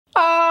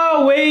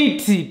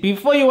Wait,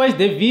 before you watch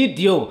the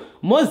video,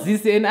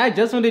 Mozisi and I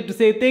just wanted to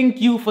say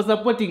thank you for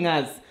supporting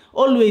us.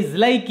 Always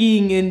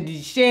liking and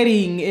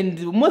sharing and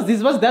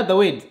Mozisi, what's the other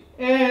word?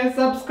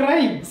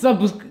 Subscribe.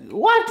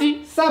 What?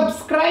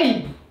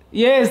 Subscribe.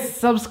 Yes,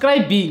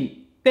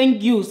 subscribing.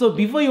 Thank you. So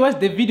before you watch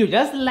the video,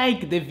 just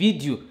like the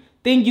video.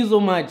 Thank you so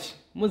much.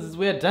 Mozisi,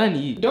 we are done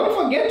here. Don't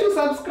forget to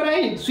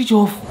subscribe. Switch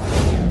off.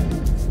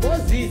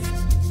 Mozisi.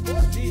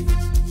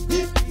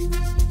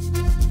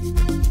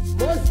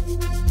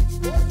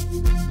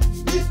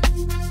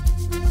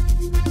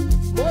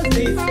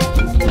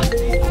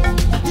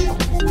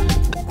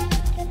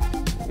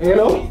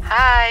 Hello?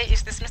 Hi,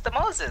 is this Mr.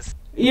 Moses?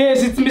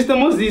 Yes, it's Mr.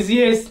 Moses,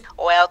 yes.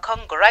 Well,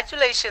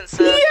 congratulations,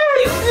 sir.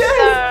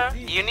 Yes. Sir,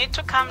 you need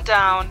to calm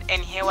down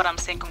and hear what I'm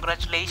saying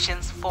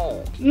congratulations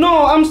for.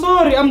 No, I'm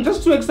sorry. I'm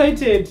just too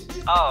excited.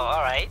 Oh,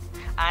 alright.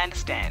 I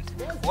understand.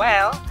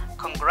 Well,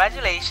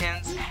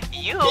 congratulations.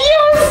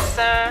 Yes.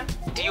 Sir,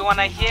 do you want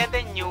to hear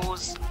the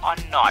news or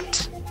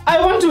not? I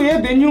want to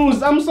hear the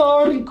news. I'm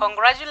sorry.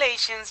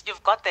 Congratulations,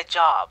 you've got the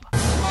job.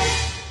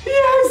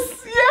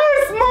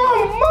 Yes,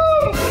 Mom.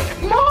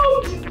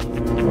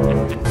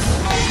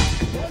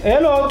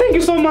 Hello, thank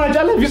you so much.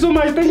 I love you so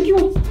much. Thank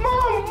you.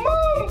 Mom.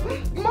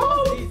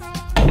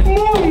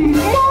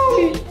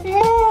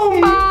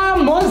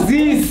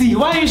 Mozisi,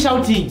 why are you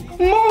shouting?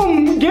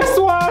 Mom, guess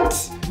what?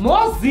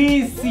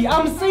 Mozisi,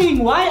 I'm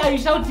saying, why are you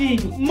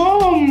shouting?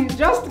 Mom,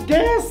 just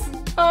guess.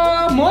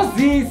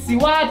 Mozisi,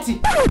 what?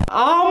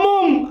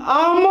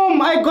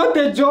 Mom, I got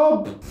the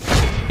job.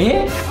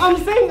 Eh? I'm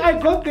saying I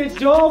got the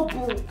job.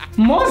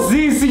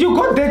 Mozisi, you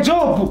got the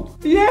job.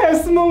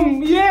 Yes,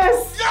 Mom,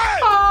 yes.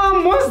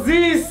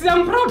 Mozisi,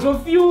 I'm proud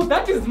of you.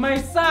 That is my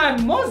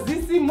son,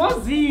 Mozisi.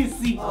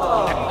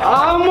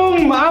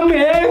 Mom, I'm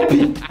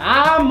happy.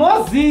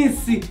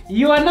 Mozisi,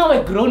 you are now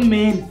a grown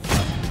man.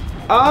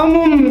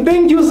 Mom,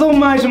 thank you so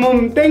much,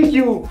 Mom. Thank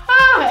you.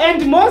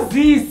 And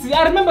Mozisi,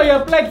 I remember you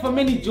applied for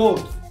many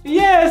jobs.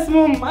 Yes,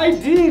 Mom, I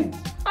did.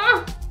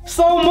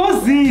 So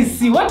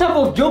Mozisi, what type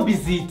of job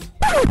is it?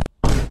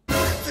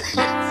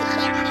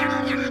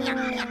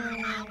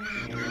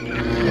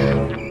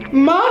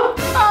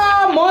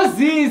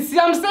 Mozisi,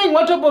 I'm saying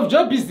what type of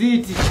job is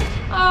it?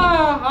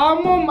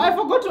 Mom, I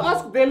forgot to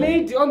ask the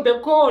lady on the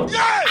call.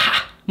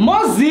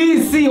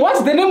 Mozisi,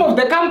 what's the name of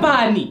the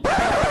company?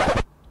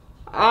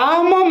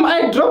 Mom,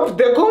 I dropped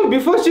the call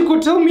before she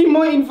could tell me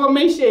more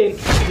information.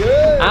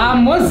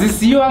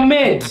 Mozisi, you are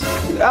mad.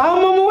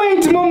 Mom,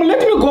 wait, Mom, let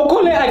me go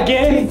call her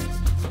again.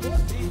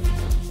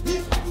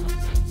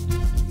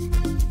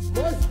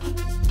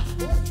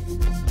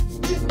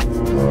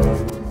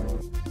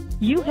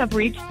 You have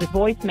reached the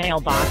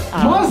voicemail box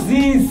of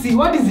Mozisi,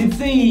 what is it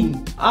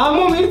saying?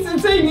 Mom,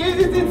 it's saying.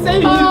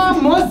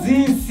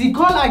 Mozisi,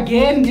 call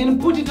again and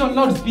put it on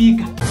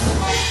loudspeaker.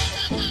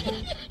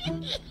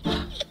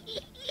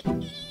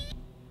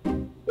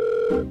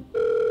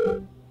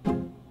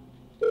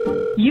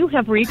 You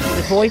have reached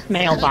the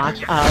voicemail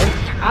box of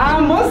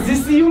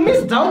Mozisi, you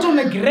missed out on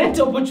a great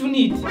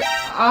opportunity.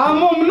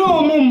 Mom,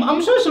 no, Mom,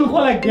 I'm sure she'll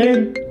call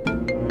again.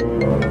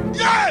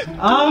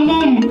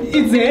 Mom,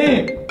 it's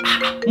her.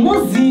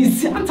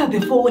 Mozisi, answer the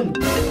phone.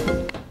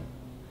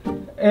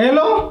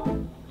 Hello?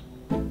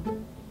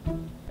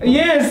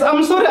 Yes,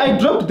 I'm sorry I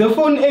dropped the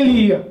phone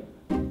earlier.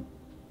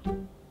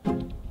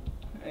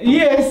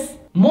 Yes.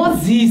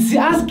 Mozisi,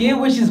 ask her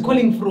where she's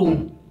calling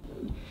from.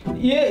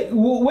 Yeah,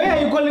 where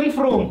are you calling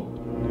from?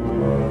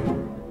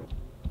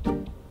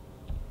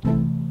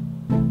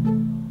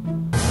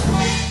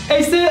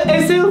 A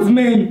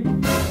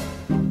salesman.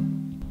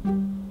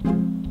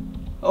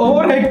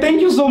 Alright,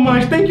 thank you so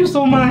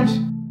much.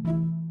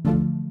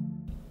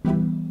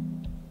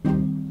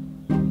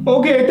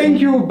 Okay, thank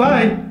you.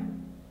 Bye.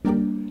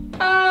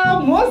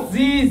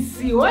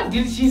 Mozisi, what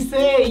did she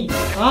say?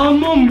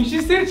 Mom,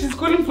 she said she's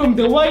calling from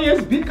the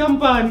YSB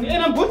company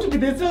and I'm going to be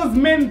the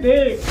salesman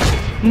there.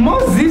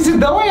 Mozisi,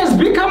 the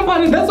YSB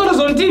company, that's what is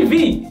on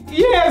TV.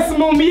 Yes,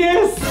 Mom,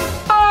 yes.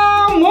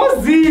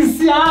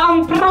 Mozisi,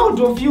 I'm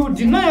proud of you.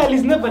 Denial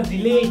is never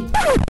delay.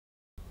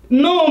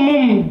 No,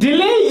 Mom,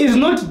 delay is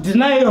not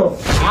denial.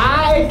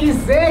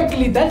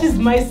 Exactly. That is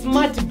my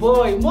smart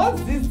boy.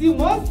 Mozisi.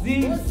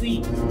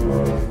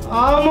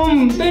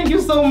 Mom, thank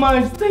you so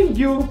much. Thank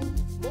you.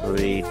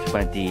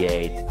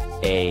 3:28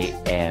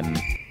 a.m.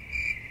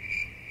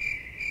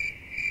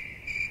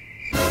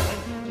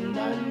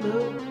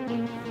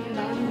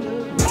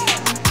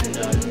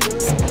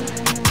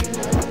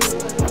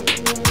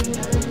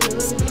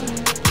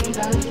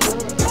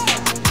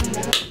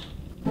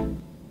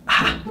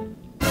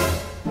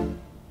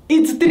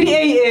 It's 3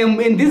 a.m.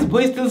 and this boy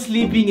is still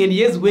sleeping and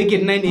he has wake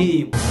at 9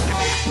 a.m.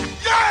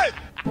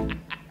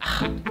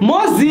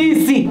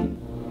 Mozisi!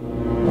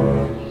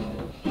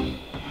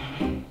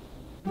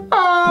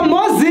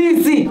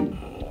 Mozisi!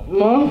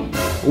 Mom?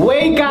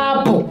 Wake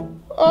up!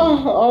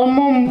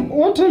 Mom,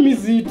 what time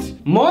is it?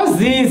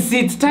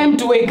 Mozisi, it's time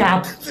to wake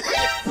up.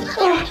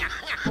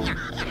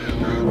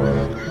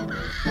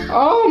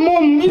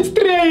 Mom, it's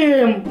 3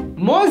 a.m.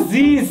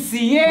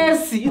 Mozisi,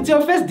 yes, it's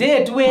your first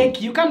day at work.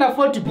 You can't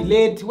afford to be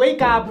late.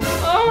 Wake up.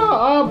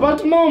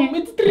 But mom,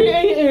 it's 3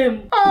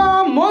 a.m.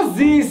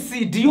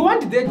 Mozisi, do you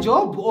want the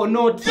job or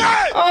not?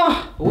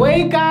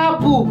 Wake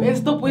up and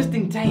stop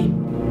wasting time.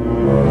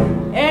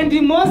 And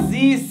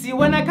Mozisi,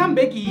 when I come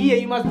back here,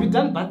 you must be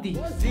done bathing.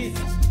 Mozisi.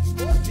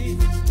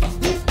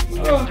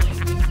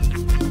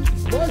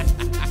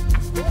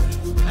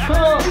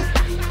 Mozisi.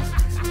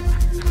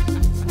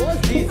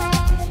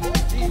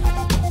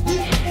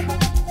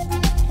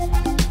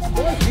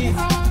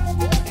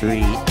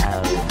 3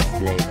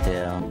 hours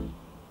later.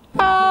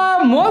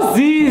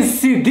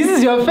 Mozisi, this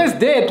is your first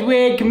day at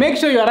work. Make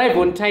sure you arrive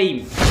on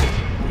time.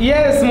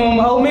 Yes,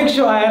 mom, I'll make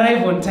sure I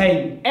arrive on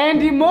time.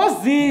 And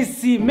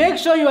Mozisi, make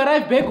sure you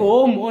arrive back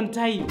home on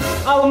time.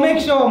 I'll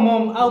make sure,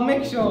 mom, I'll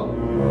make sure.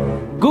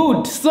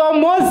 Good. So,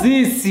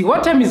 Mozisi,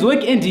 what time is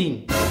work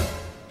ending?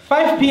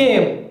 5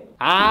 p.m.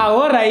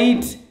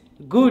 Alright.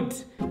 Good.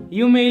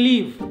 You may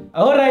leave.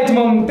 Alright,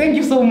 mom, thank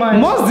you so much.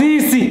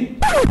 Mozisi!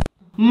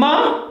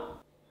 Ma?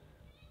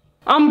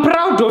 I'm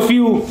proud of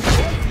you.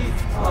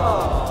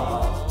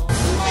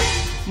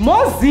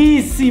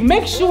 Mozisi,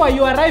 make sure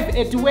you arrive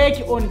at work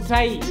on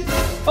time.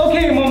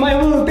 Okay, mom, I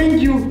will.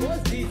 Thank you.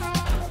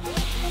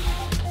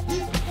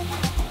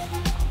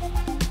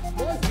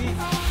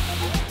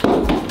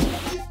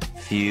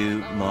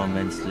 Few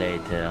moments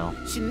later.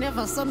 She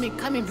never saw me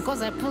coming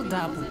because I pulled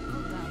up.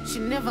 She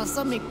never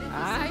saw me.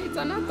 It's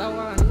another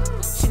one.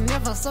 She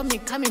never saw me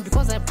coming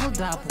because I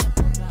pulled up.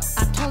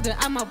 I told her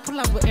I'ma pull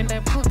up and I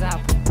pulled up.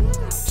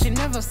 She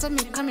never saw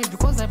me coming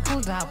because I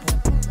pulled up.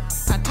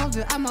 I told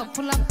her I'ma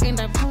pull up and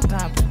I pulled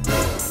up.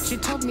 She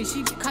told me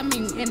she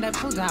coming and I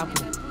pulled up.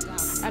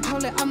 I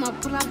told her I'ma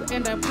pull up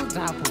and I pulled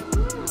up.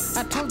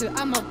 I told her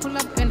I'ma pull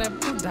up and I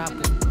pulled up.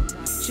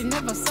 She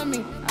never saw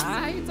me.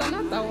 It's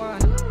another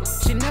one.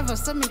 She never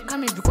saw me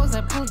coming because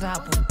I pulled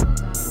up.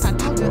 I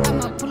told her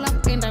I'ma pull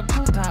up and I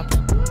pulled up.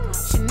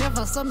 She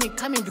never saw me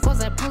coming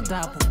because I pulled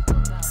up.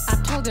 I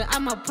told her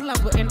I'ma pull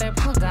up and I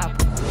pulled up.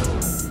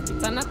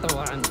 It's another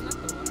one.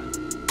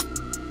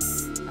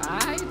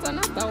 It's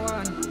another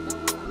one.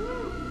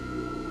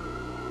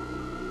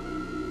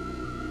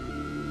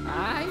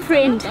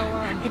 Friend,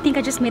 I think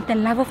I just met the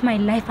love of my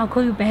life. I'll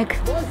call you back.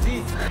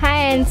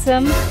 Hi,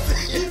 handsome.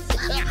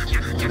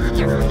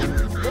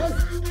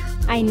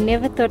 I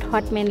never thought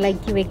hot men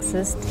like you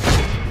exist.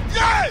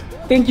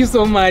 Thank you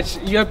so much.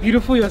 You are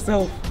beautiful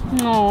yourself.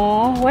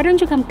 Oh, why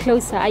don't you come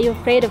closer? Are you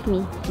afraid of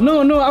me?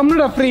 No, I'm not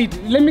afraid.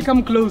 Let me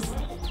come close.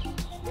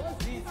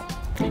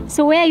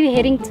 So where are you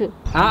heading to?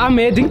 I'm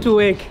heading to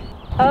work.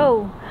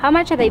 Oh, how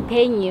much are they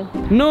paying you?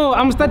 No,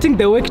 I'm starting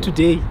the work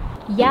today.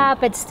 Yeah,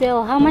 but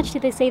still, how much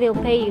did they say they'll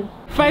pay you?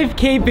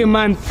 5K per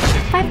month.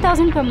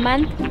 5,000 per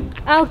month?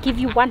 I'll give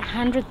you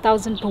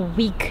 100,000 per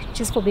week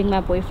just for being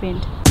my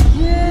boyfriend.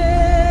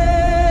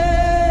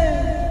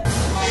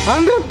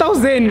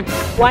 100,000.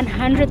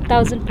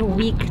 100,000 per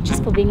week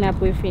just for being my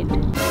boyfriend.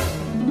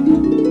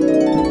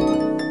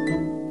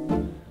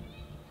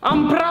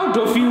 I'm proud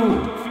of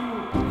you.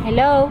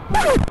 Hello?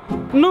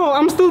 No,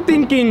 I'm still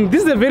thinking.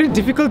 This is a very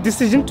difficult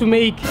decision to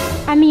make.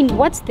 I mean,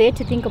 what's there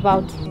to think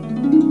about?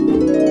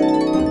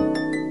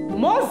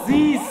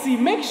 Mozisi,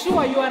 make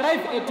sure you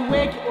arrive at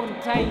work on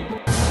time.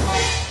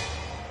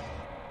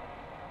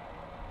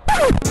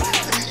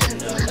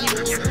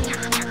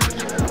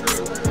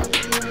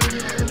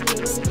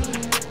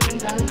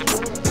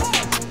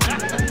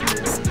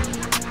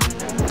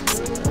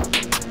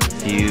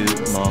 Few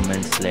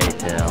moments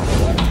later.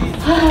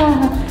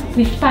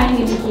 We're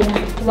finally here.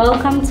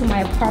 Welcome to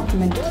my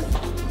apartment.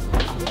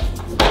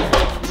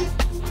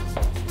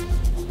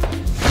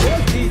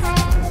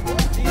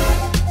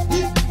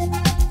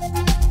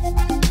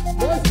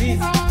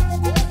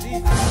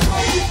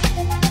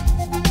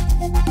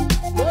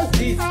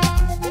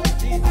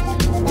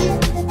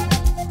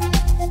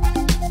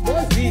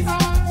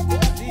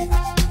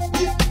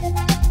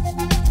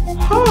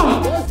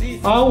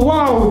 Oh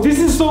wow, this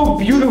is so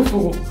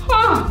beautiful.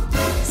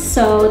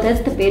 So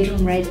that's the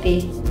bedroom right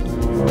there.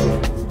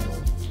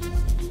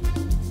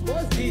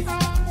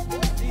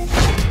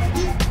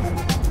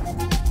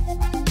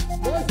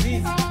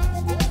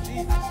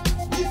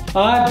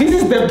 This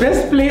is the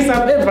best place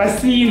I've ever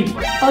seen.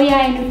 Oh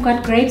yeah, and we've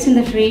got grapes in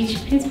the fridge.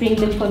 Please bring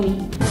them for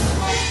me.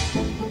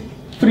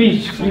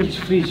 Fridge.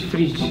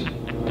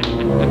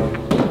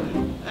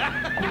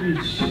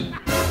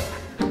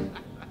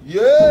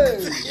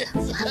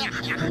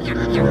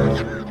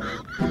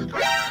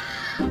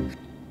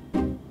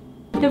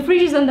 The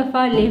fridge is on the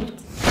far left.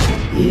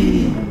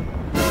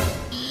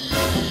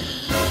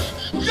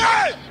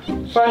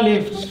 Far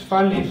left.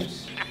 Far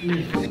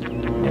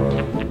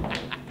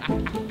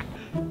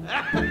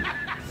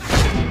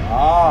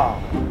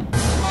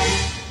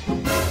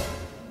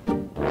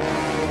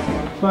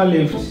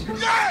left.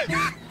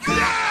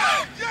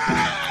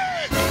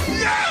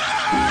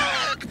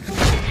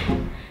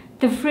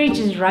 The fridge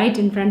is right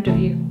in front of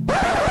you.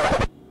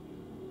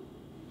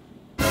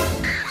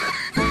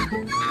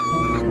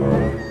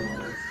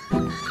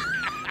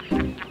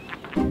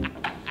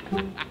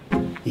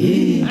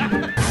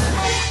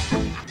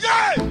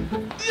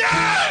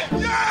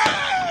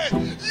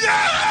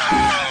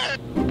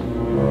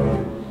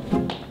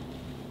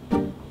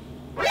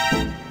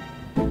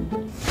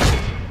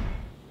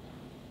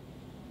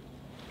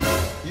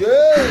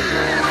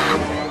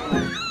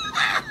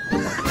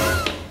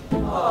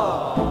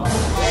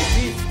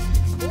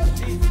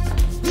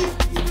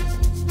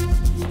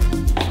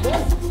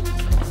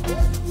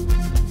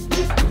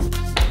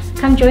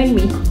 on, join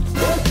me.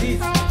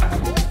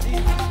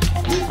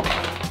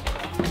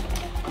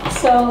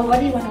 So, what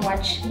do you want to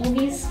watch?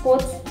 Movies,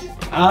 sports?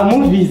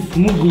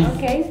 Movies.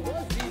 Okay.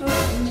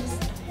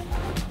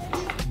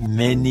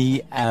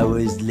 Many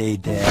hours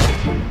later.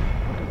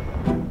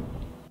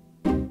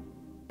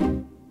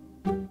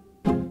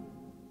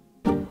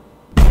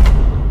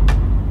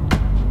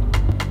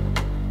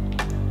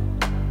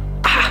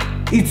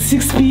 It's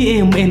 6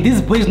 p.m. and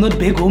this boy is not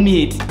back home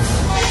yet.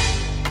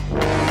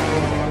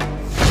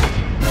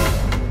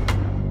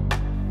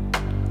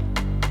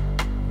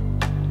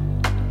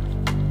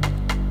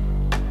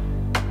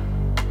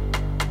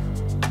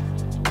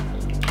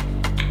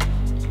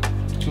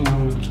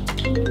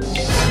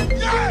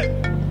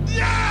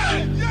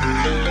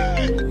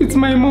 It's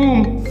my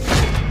mom.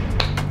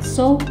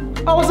 So?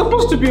 I was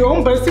supposed to be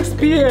home by 6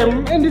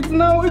 p.m. and it's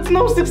now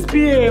 6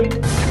 p.m.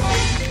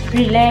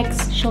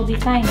 Relax, she'll be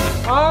fine.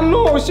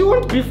 No, she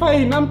won't be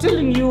fine, I'm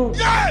telling you.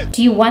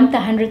 Do you want the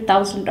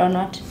 100,000 or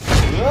not?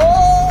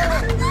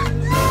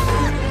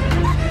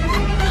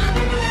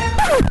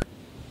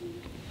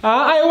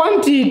 I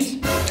want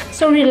it.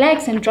 So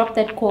relax and drop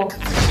that call.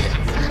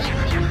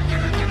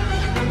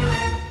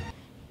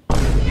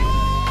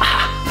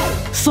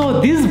 So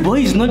this boy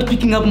is not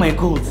picking up my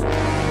calls.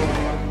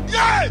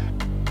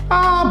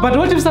 But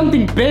what if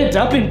something bad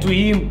happened to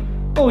him?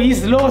 Oh,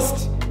 he's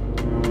lost.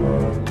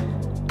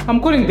 I'm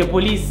calling the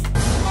police.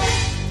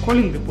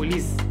 Calling the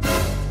police.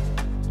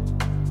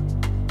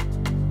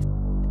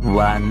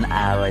 1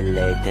 hour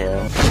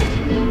later.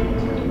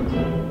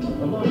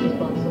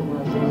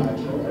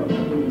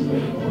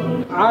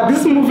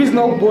 This movie is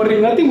now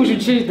boring. I think we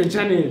should change the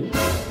channel.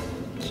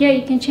 Here,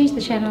 you can change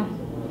the channel.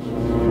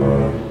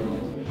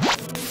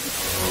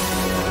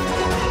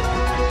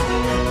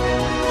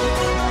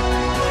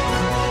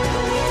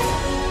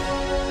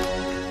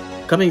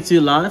 Coming to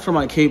you live from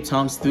our Cape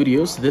Town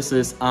studios, this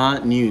is our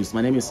news.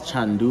 My name is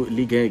Chandu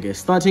Ligege.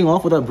 Starting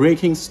off with a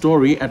breaking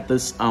story at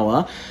this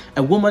hour.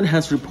 A woman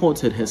has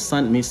reported her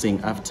son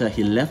missing after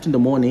he left in the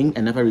morning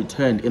and never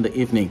returned in the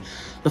evening.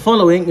 The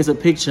following is a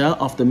picture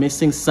of the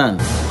missing son.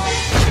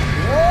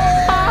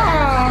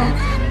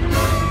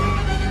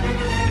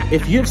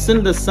 If you've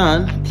seen the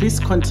son, please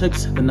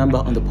contact the number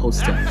on the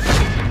poster.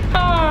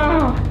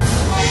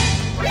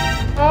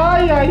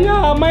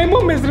 Yeah, my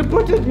mom has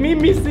reported me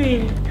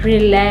missing.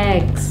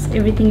 Relax,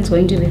 everything is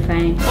going to be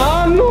fine.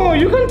 No,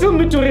 you can't tell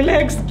me to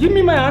relax. Give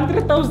me my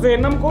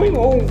 100,000, I'm going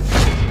home.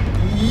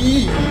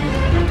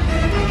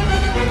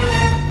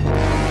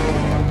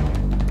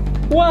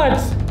 What?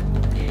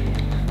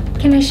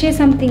 Can I share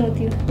something with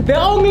you? The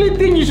only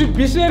thing you should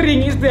be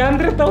sharing is the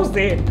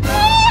 100,000.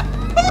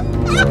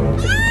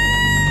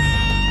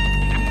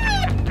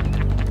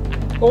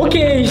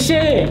 Okay,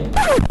 share.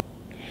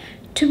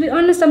 To be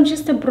honest, I'm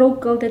just a broke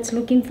girl that's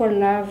looking for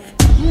love.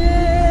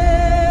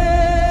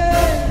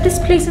 This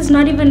place is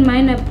not even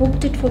mine. I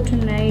booked it for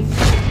tonight.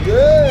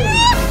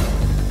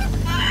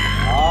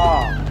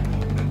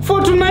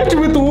 For tonight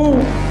with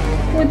who?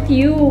 With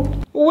you.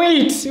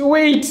 Wait.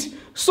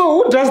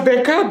 So who does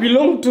the car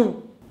belong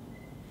to?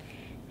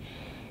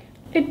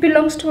 It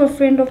belongs to a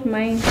friend of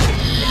mine.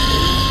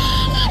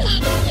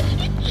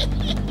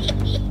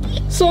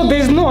 So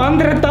there's no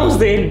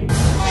 100,000?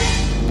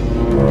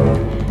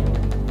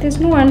 There's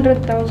no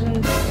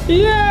 100,000.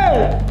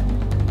 Yeah.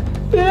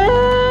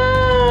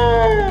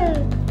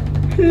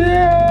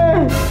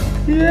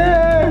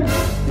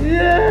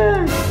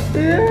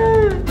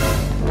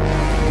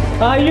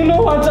 You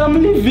know what?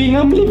 I'm leaving.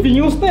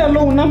 You stay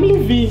alone. I'm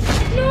leaving.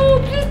 No,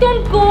 please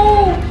don't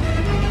go.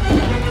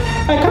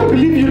 I can't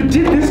believe you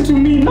did this to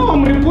me. Now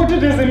I'm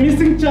reported as a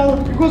missing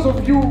child because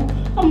of you.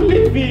 I'm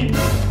leaving.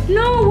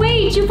 No,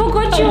 wait, you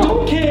forgot your... I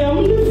don't care.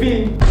 I'm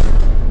leaving.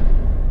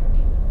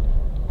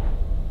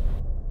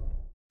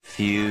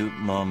 Few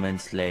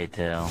moments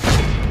later.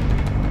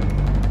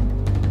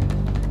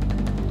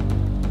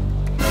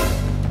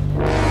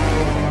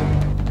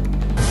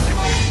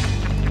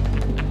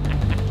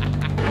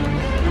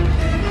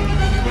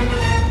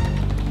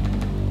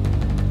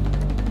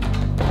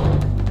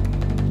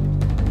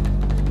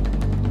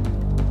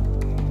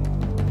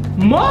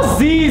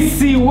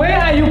 Mozisi, where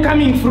are you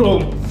coming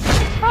from?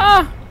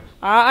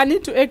 I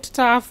need to act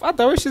tough,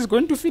 otherwise she's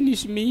going to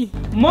finish me.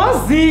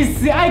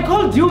 Mozisi, I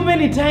called you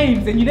many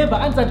times and you never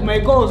answered my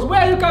calls.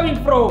 Where are you coming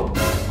from?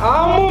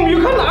 Mom, you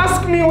can't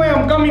ask me where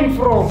I'm coming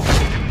from.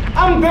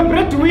 I'm the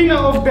breadwinner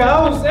of the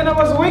house and I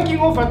was working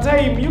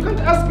overtime. You can't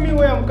ask me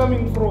where I'm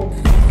coming from.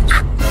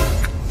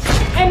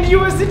 And you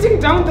were sitting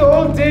down the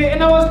whole day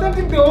and I was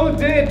standing the whole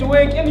day at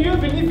work and you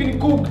haven't even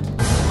cooked.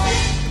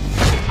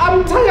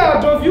 I'm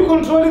tired of you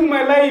controlling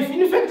my life.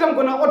 In fact, I'm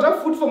gonna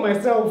order food for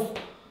myself.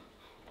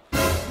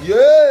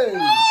 Yes!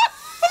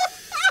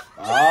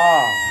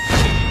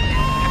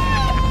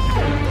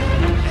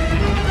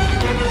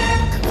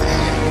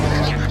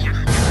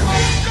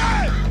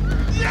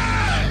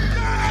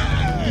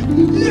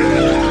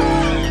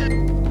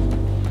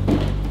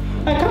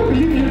 I can't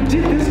believe you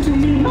did this to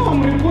me. Now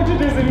I'm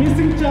reported as a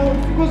missing child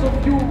because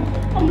of you.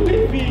 I'm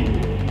leaving.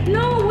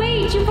 No,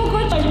 wait, you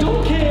forgot... I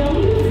don't care. I'm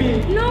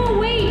leaving.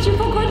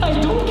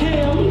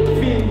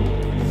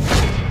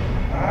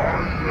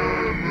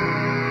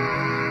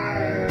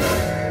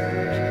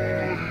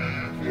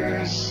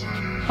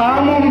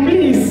 Mom,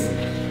 please.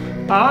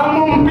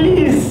 Mom,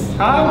 please.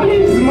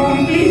 Please,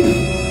 Mom,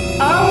 please.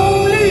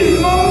 Mom,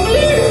 please, Mom.